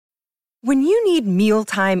When you need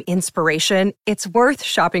mealtime inspiration, it's worth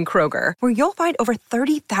shopping Kroger, where you'll find over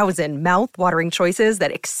 30,000 mouth-watering choices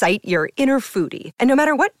that excite your inner foodie. And no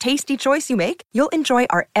matter what tasty choice you make, you'll enjoy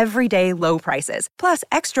our everyday low prices, plus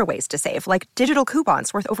extra ways to save, like digital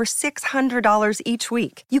coupons worth over $600 each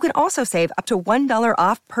week. You can also save up to $1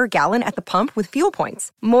 off per gallon at the pump with fuel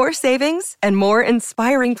points. More savings and more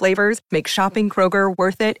inspiring flavors make shopping Kroger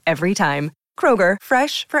worth it every time. Kroger,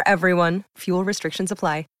 fresh for everyone. Fuel restrictions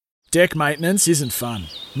apply. Deck maintenance isn't fun.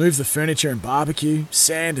 Move the furniture and barbecue,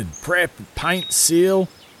 sand and prep, paint, seal,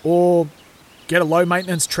 or get a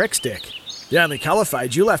low-maintenance Trex deck. The only colour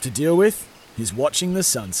fade you'll have to deal with is watching the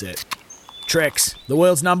sunset. Trex, the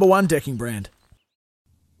world's #1 decking brand.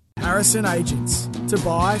 Harrison Agents. To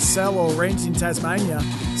buy, sell or rent in Tasmania,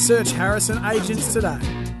 search Harrison Agents today.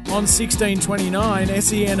 On 1629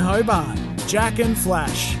 SEN Hobart, Jack and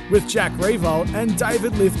Flash with Jack Revolt and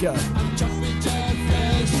David Lithgow.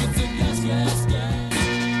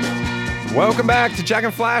 Welcome back to Jack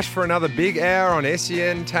and Flash for another big hour on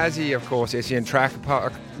SEN Tassie, of course, SEN Track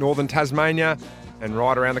Park, Northern Tasmania, and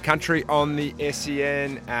right around the country on the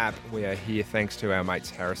SEN app. We are here thanks to our mates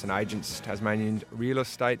Harrison Agents, Tasmanian real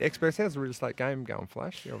estate experts. How's the real estate game going,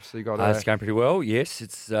 Flash? You obviously got it's going pretty well. Yes,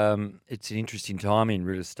 it's an interesting time in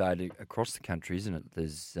real estate across the country, isn't it?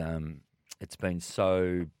 There's it's been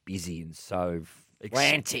so busy and so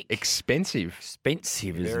frantic. Expensive.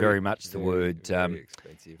 Expensive is very much the word. Very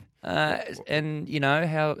expensive. And, you know,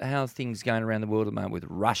 how things going around the world at the moment with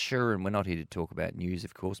Russia, and we're not here to talk about news,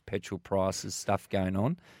 of course, petrol prices, stuff going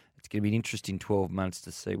on. It's going to be an interesting 12 months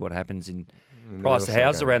to see what happens in price of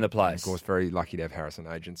houses around the place. Of course, very lucky to have Harrison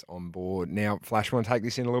Agents on board. Now, Flash, we want to take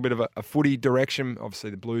this in a little bit of a footy direction.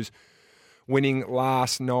 Obviously, the Blues winning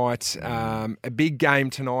last night. A big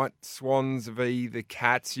game tonight, Swans v the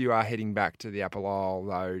Cats. You are heading back to the Upper Isle,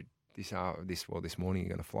 though. This morning you're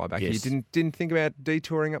going to fly back. Yes. You didn't think about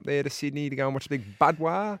detouring up there to Sydney to go and watch the big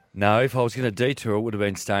Budwar? No, if I was going to detour, it would have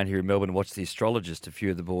been staying here in Melbourne to watch The Astrologist. A few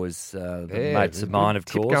of the boys, mates of mine, of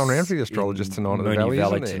course. Going around for The Astrologist tonight at the Valley,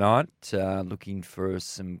 Valley tonight, looking for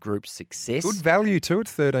some group success. Good value too.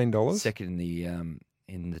 It's $13. Second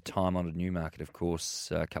in the time-honoured Newmarket, of course,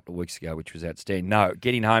 a couple of weeks ago, which was outstanding. No,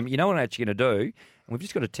 getting home. You know what I'm actually going to do? And we've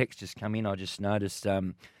just got a text just come in. I just noticed.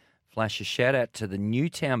 Flash a shout-out to the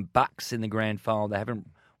Newtown Bucks in the grand final. They haven't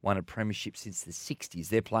won a premiership since the 60s.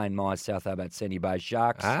 They're playing my South Hobart Sandy Bay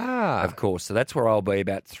Sharks, of course. So that's where I'll be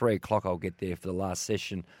about 3 o'clock. I'll get there for the last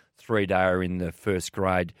session, 3-dayer in the first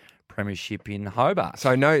grade premiership in Hobart.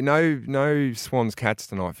 So no Swans Cats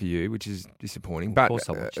tonight for you, which is disappointing. Of course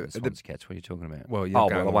I'll watch the Swans Cats. What are you talking about? Well, you're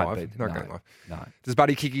going I won't live. be. Not going live. No. Does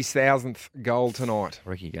Buddy kick his 1,000th goal tonight?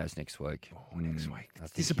 I reckon he goes next week. Next week.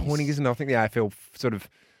 It's disappointing, isn't it? I think the AFL sort of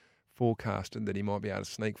forecasted that he might be able to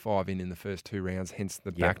sneak 5 in the first 2 rounds, hence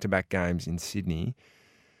the back-to-back games in Sydney.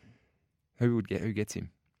 Who gets him?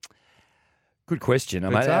 Good question.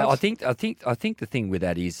 I think the thing with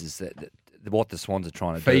that is that what the Swans are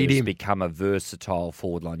trying to do is become a versatile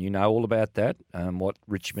forward line. You know all about that. What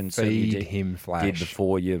Richmond did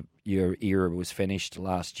before your era was finished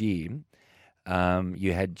last year.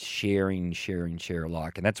 You had share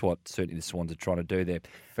alike, and that's what certainly the Swans are trying to do there.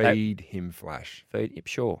 Feed him, Flash.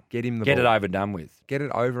 Sure. Get him the Get ball. it over and done with. Get it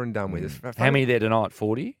over and done with. How many there tonight?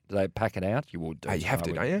 40? Do they pack it out? You would do. You have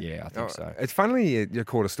to, don't you? Yeah, I think so. It's funny you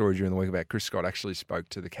caught a story during the week about Chris Scott actually spoke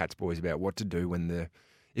to the Cats boys about what to do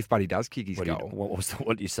if Buddy does kick his goal.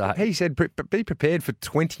 What do you say? He said be prepared for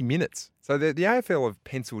 20 minutes. So the AFL have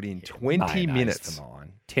penciled in 20 minutes. For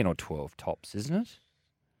mine. 10 or 12 tops, isn't it?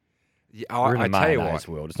 Yeah, We're in the I tell you mayonnaise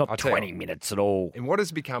what, world. It's not 20 minutes at all. And what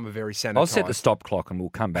has become a very sanitized... I'll set the stop clock and we'll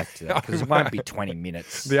come back to that because it won't be 20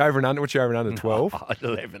 minutes. The over and under, what's your over and under, 12?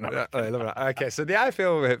 11. 11. Okay, so the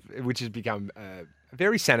AFL, which has become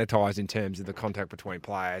very sanitised in terms of the contact between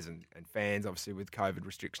players and fans, obviously with COVID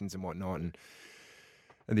restrictions and whatnot, and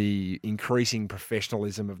the increasing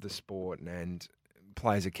professionalism of the sport, and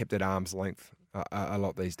players are kept at arm's length a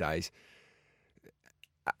lot these days,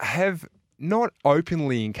 have not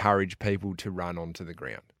openly encouraged people to run onto the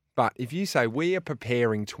ground. But if you say we are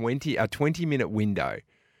preparing a 20-minute window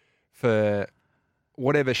for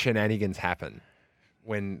whatever shenanigans happen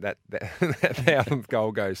when that 1,000th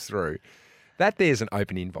goal goes through, that there's an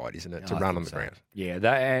open invite, isn't it, to run on the ground? Yeah,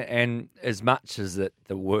 and as much as the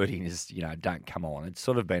wording is, don't come on, it's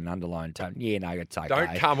sort of been an underlying tone. Yeah, no, it's okay.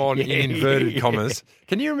 Don't come on in inverted commas.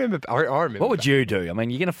 Can you remember? I remember. What would you do? I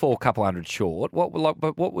mean, you're going to fall a couple hundred short. What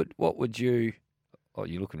would you? Oh,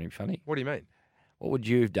 you're looking at me funny. What do you mean? What would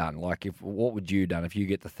you have done? What would you have done if you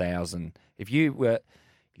get the 1,000? If you were,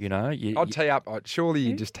 I'd tee up. Surely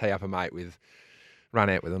you just tee up a mate run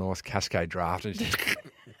out with a nice Cascade draft and just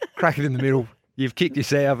crack it in the middle. You've kicked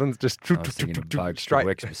yourself and just I was thinking of Bogue straight.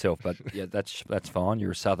 Wex myself, but yeah, that's fine.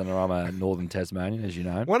 You're a Southerner, I'm a Northern Tasmanian, as you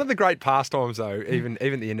know. One of the great pastimes, though, even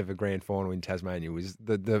at the end of a grand final in Tasmania, was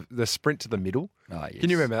the sprint to the middle. Oh, yes. Can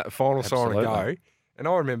you remember that final siren Absolutely. go? And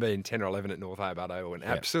I remember in 10 or 11 at North Hobart Oval and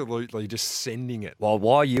absolutely just sending it. Well,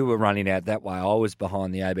 while you were running out that way, I was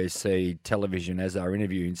behind the ABC television as they were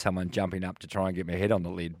interviewing someone jumping up to try and get my head on the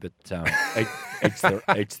lid. But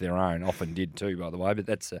each their own. Often did too, by the way. But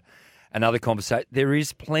that's another conversation. There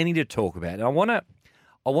is plenty to talk about. And I want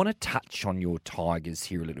to touch on your Tigers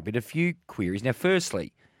here a little bit. A few queries. Now,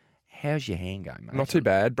 firstly, how's your hand going, mate? Not too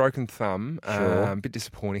bad. Broken thumb. Sure. A bit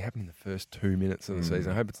disappointing. Happened in the first 2 minutes of the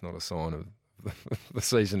season. I hope it's not a sign of the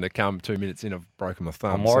season to come. 2 minutes in, I've broken my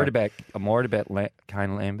thumb. I'm worried about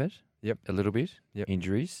Kane Lambert. Yep. A little bit. Yep.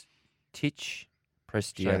 Injuries. Titch. Shane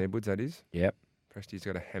Prestia. Edwards, that is. Yep. Presti's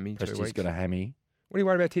got a hammy 2 Prestia's weeks. got a hammy. What are you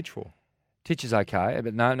worried about Titch for? Titch is okay,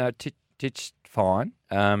 but no, Titch fine.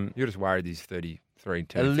 You're just worried he's 33,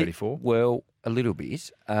 turning 34? Well, a little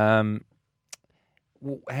bit. How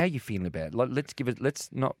are you feeling about it? Let's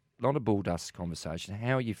not a bull dust conversation.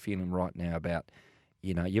 How are you feeling right now about,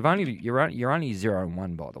 you're only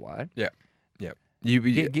 0-1, by the way. Yeah.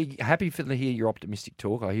 You happy to hear your optimistic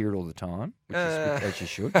talk? I hear it all the time, which is as you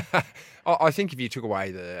should. I think if you took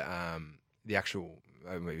away the actual,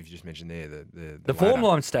 you just mentioned there, The form ladder,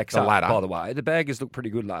 line stacks the up, ladder. by the way. The Baggers looked pretty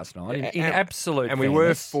good last night. In absolute and we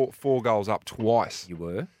were fairness. four goals up twice. You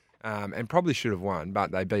were. And probably should have won,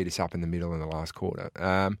 but they beat us up in the middle in the last quarter.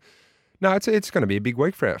 No, it's going to be a big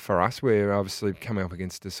week for us. We're obviously coming up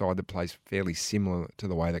against a side that plays fairly similar to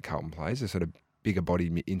the way that Carlton plays, a sort of bigger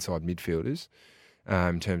body inside midfielders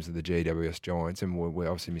in terms of the GWS Giants, and we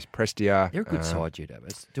obviously miss Prestia. They're a good side,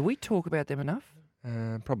 GWS. Do we talk about them enough?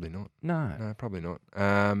 Probably not. No. Probably not.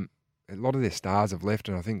 A lot of their stars have left,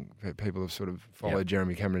 and I think people have sort of followed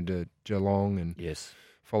Jeremy Cameron to Geelong and Yes.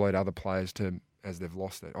 followed other players as they've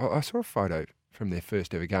lost it. I saw a photo from their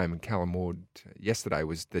first ever game, and Callum Ward, yesterday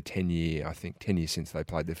was the 10 years since they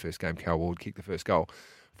played their first game. Cal Ward kicked the first goal.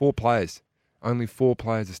 4 players. Only 4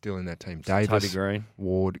 players are still in that team. Davis, Toby Green.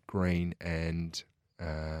 Ward, Green, and who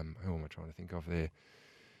am I trying to think of there?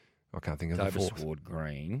 I can't think of the Davis, fourth. Ward,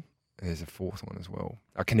 Green. There's a fourth one as well.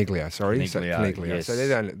 Caniglio, sorry. Caniglio, yes. So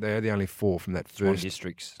they're the only 4 from that Swan first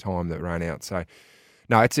Districts. time that ran out. So,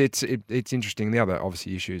 no, it's interesting. The other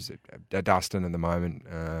obviously issues Dustin at the moment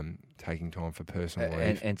taking time for personal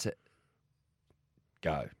leave. And to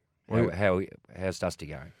go. Well, How's Dusty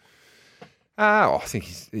going? I think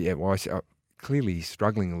he's clearly he's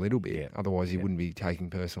struggling a little bit. Yeah. Otherwise, he wouldn't be taking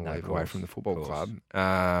personal leave away from the football of course.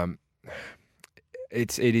 club.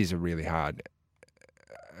 It is a really hard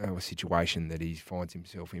situation that he finds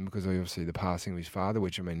himself in, because obviously the passing of his father,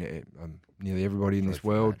 which nearly everybody in this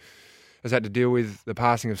world has had to deal with the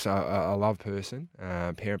passing of a loved person,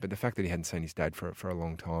 parent. But the fact that he hadn't seen his dad for a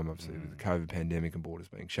long time, obviously with the COVID pandemic and borders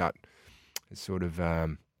being shut, has sort of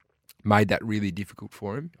made that really difficult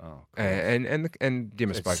for him. Oh, and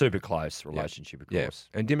Dimmer it's spoke. super close relationship, of course.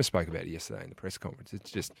 And Dimmer spoke about it yesterday in the press conference. It's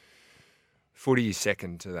just footy is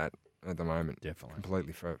second to that at the moment. Definitely.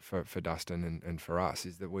 Completely for Dustin and for us,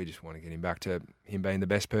 is that we just want to get him back to him being the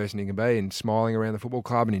best person he can be and smiling around the football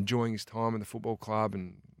club and enjoying his time in the football club.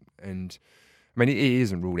 And I mean, he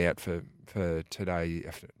isn't ruled out for today,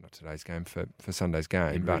 not today's game, for Sunday's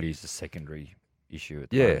game. It but really is a secondary issue at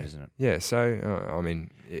the moment, isn't it? Yeah, so I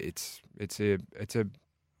mean, it's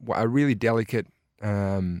a really delicate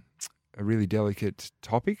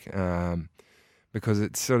topic because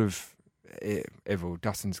it's sort of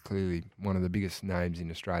Dustin's clearly one of the biggest names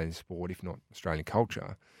in Australian sport, if not Australian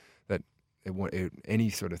culture. That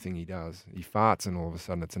any sort of thing he does, he farts, and all of a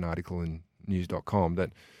sudden it's an article in news.com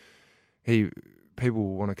that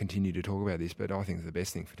people want to continue to talk about this, but I think the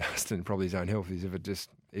best thing for Dustin, probably his own health, is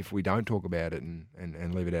if we don't talk about it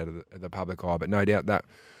and leave it out of the public eye. But no doubt that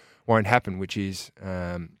won't happen, which is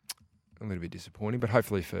a little bit disappointing. But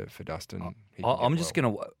hopefully for Dustin, I'm just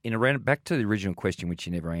going to back to the original question, which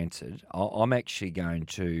you never answered. I'm actually going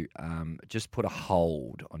to just put a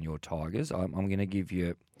hold on your Tigers. I'm going to give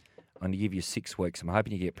you 6 weeks. I'm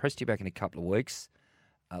hoping you get Prestia back in a couple of weeks.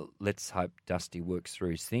 Let's hope Dusty works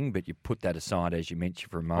through his thing, but you put that aside, as you mentioned,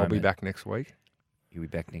 for a moment. I'll be back next week. You'll be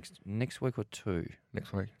back next week or 2?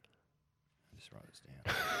 Next week. Just write this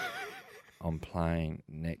down. I'm playing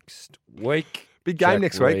next week. Big game Jack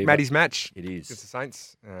next week. Reaver. Maddie's match. It is. Against the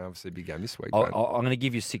Saints. Obviously, big game this week. I'm going to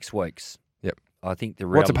give you 6 weeks. Yep. I think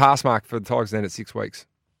What's a pass mark for the Tigers then at 6 weeks?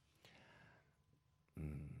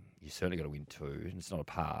 You certainly got to win 2. And it's not a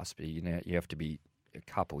pass, but you have to be a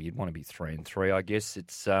couple. You'd want to be 3-3, I guess.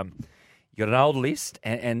 It's You got an old list,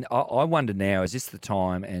 and I wonder now, is this the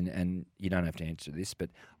time, and you don't have to answer this, but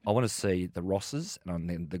I want to see the Rosses and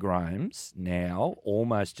then the Grahams now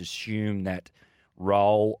almost assume that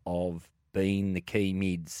role of being the key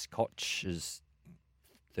mids. Koch is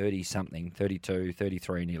 30-something, 32,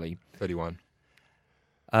 33 nearly. 31.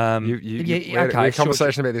 We had a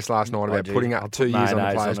conversation about this last night about putting up 2 years on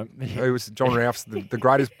the players. It was John Ralph's the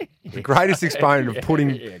greatest exponent of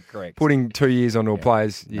putting 2 years onto a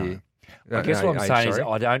player's year. I guess what I'm saying is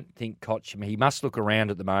I don't think Koch, he must look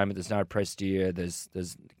around at the moment. There's no Prestia.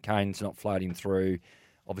 There's Kane's not floating through.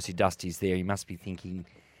 Obviously, Dusty's there. He must be thinking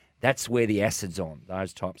that's where the acid's on,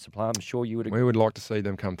 those types of players. I'm sure you would agree. We would like to see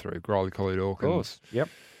them come through. Growley, Collie Dawkins. Of course.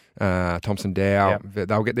 Yep. Thompson Dow. Yep.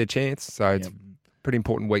 They'll get their chance. So it's a pretty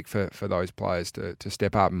important week for those players to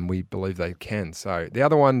step up, and we believe they can. So the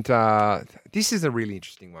other one, this is a really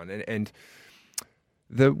interesting one, and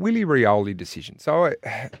the Willie Rioli decision. So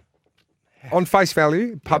on face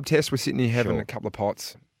value, pub test, we're sitting here having a couple of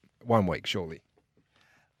pots 1 week, surely.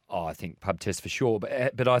 Oh, I think pub test for sure.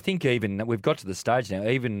 But I think even we've got to the stage now,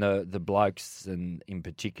 even the blokes and in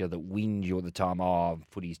particular that whinge you all the time,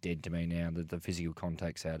 footy's dead to me now, the physical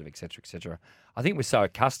contact's out of et cetera, et cetera. I think we're so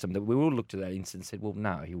accustomed that we all looked at that instant and said, well,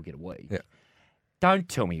 no, he'll get a week. Yeah. Don't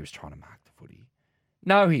tell me he was trying to mark the footy.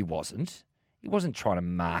 No, he wasn't. He wasn't trying to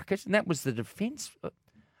mark it. And that was the defence.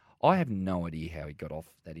 I have no idea how he got off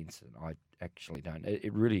that incident. I actually don't.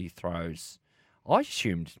 It really throws. I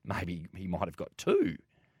assumed maybe he might have got 2.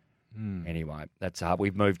 Anyway, that's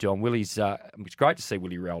we've moved on. Willie's. It's great to see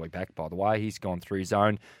Willie Rioli back. By the way, he's gone through his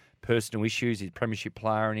own personal issues. He's a premiership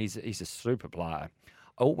player, and he's a super player.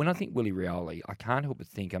 Oh, when I think Willie Rioli, I can't help but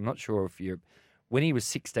think. I'm not sure if you're. When he was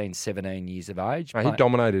 16, 17 years of age, he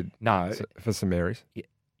dominated. No, for St Mary's.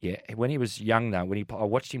 Yeah. When he was young, though, I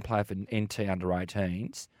watched him play for NT under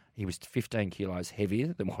 18s. He was 15 kilos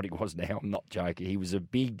heavier than what he was now. I'm not joking. He was a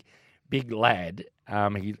big lad.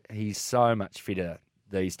 He's so much fitter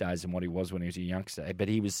these days than what he was when he was a youngster. But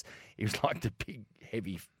he was like the big,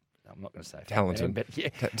 heavy. I'm not going to say talented, but yeah,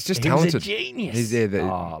 it's just he talented. Was a genius. He's there.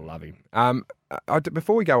 I love him.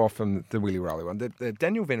 Before we go off from the Willie Rioli one, the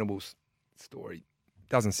Daniel Venables story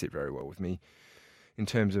doesn't sit very well with me in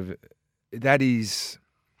terms of that is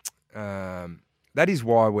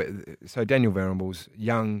why so Daniel Venables,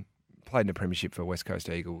 young, played in the premiership for West Coast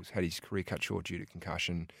Eagles, had his career cut short due to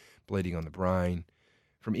concussion, bleeding on the brain,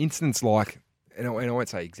 from incidents like, and I won't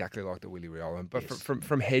say exactly like the Willie Rioli one, but Yes.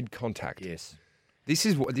 from head contact. Yes. This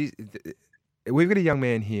is what we've got a young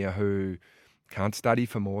man here who can't study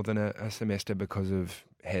for more than a semester because of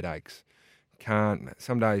headaches.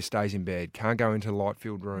 Some days stays in bed, can't go into light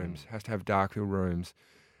filled rooms, has to have dark filled rooms.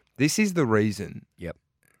 This is the reason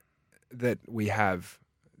that we have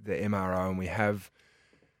the MRO and we have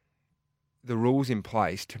the rules in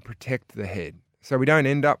place to protect the head. So we don't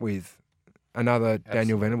end up with another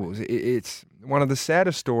Daniel Venables. It's one of the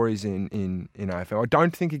saddest stories in AFL. I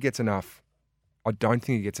don't think it gets enough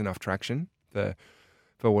traction for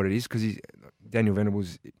what it is, because Daniel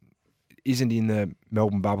Venables isn't in the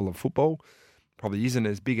Melbourne bubble of football, probably isn't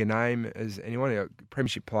as big a name as anyone, a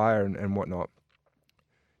premiership player and whatnot.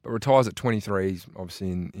 But retires at 23. He's obviously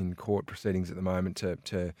in court proceedings at the moment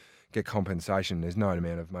to get compensation. There's no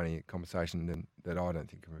amount of money compensation that I don't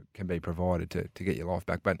think can be provided to get your life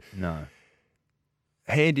back. But No.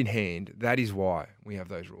 hand in hand, that is why we have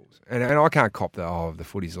those rules. And I can't cop the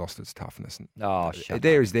footy's lost its toughness.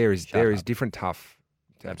 There is different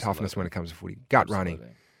toughness when it comes to footy. Gut running.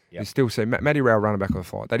 Yep. You still see Matty Rowell running back on the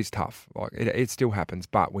flight. That is tough. Like it still happens,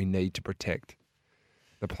 but we need to protect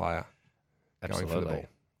the player going for the ball.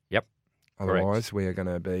 Yep. Otherwise, we are going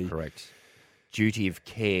to be Correct. Duty of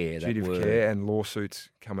care. duty of care and lawsuits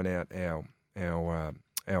coming out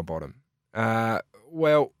our bottom.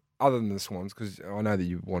 Well, other than the Swans, because I know that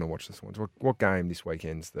you want to watch the Swans. What game this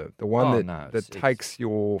weekend's the one that takes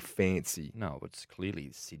your fancy? No, it's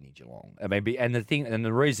clearly Sydney Geelong. I mean, and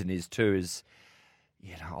the reason is too is,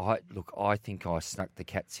 I think I snuck the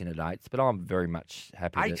Cats in at 8th, but I'm very much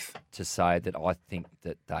happy to say that I think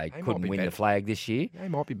that they couldn't win the flag this year. They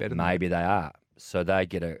might be better. Maybe they are. So they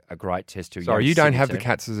get a great test to. Sorry, you don't have the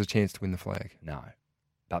Cats as a chance to win the flag. No,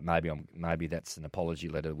 but maybe that's an apology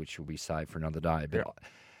letter which will be saved for another day. But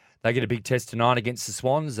they get a big test tonight against the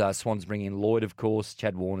Swans. Swans bring in Lloyd, of course.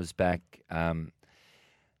 Chad Warner's back.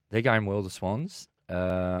 They're going well, the Swans.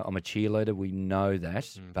 I'm a cheerleader. We know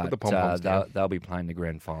that. But they'll be playing the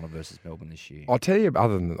grand final versus Melbourne this year. I'll tell you,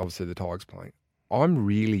 other than obviously the Tigers playing, I'm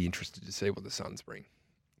really interested to see what the Suns bring.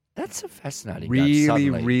 That's a fascinating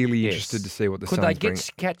Really interested to see what the Suns bring. Could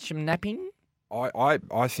they catch them napping?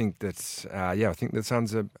 I think that's I think the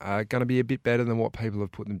Suns are going to be a bit better than what people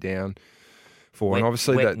have put them down. for. And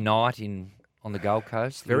obviously wet that night on the Gold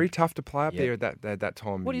Coast. very tough to play up Yeah. there at that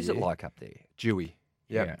time. What of is year. it like up there? Dewy.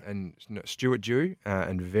 Yep. Yeah. And Stuart Dew,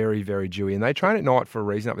 and very, very dewy. And they train at night for a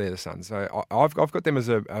reason up there, the Suns. So I've got them as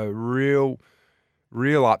a real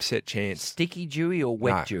upset chance. Sticky dewy or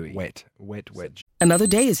wet No, dewy? Wet. Another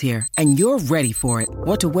day is here, and you're ready for it.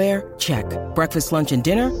 What to wear? Check. Breakfast, lunch, and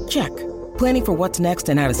dinner? Check. Planning for what's next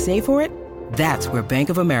and how to save for it? That's where Bank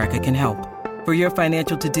of America can help. For your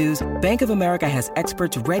financial to-dos, Bank of America has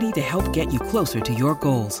experts ready to help get you closer to your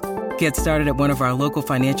goals. Get started at one of our local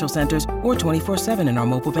financial centers or 24/7 in our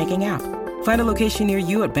mobile banking app. Find a location near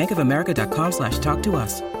you at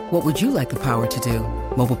bankofamerica.com/talktous. What would you like the power to do?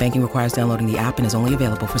 Mobile banking requires downloading the app and is only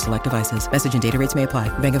available for select devices. Message and data rates may apply.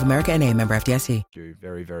 Bank of America N.A., member FDIC. Dew,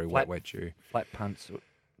 very, very Flat- wet dew. Flat punts,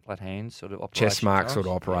 flat hands sort of operation. Chest mark Torrance? sort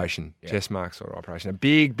of operation. Yeah. Chest mark sort of operation. A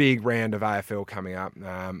big round of AFL coming up.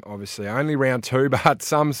 Obviously, only round 2, but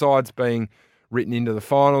some sides being written into the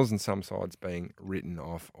finals and some sides being written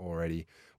off already.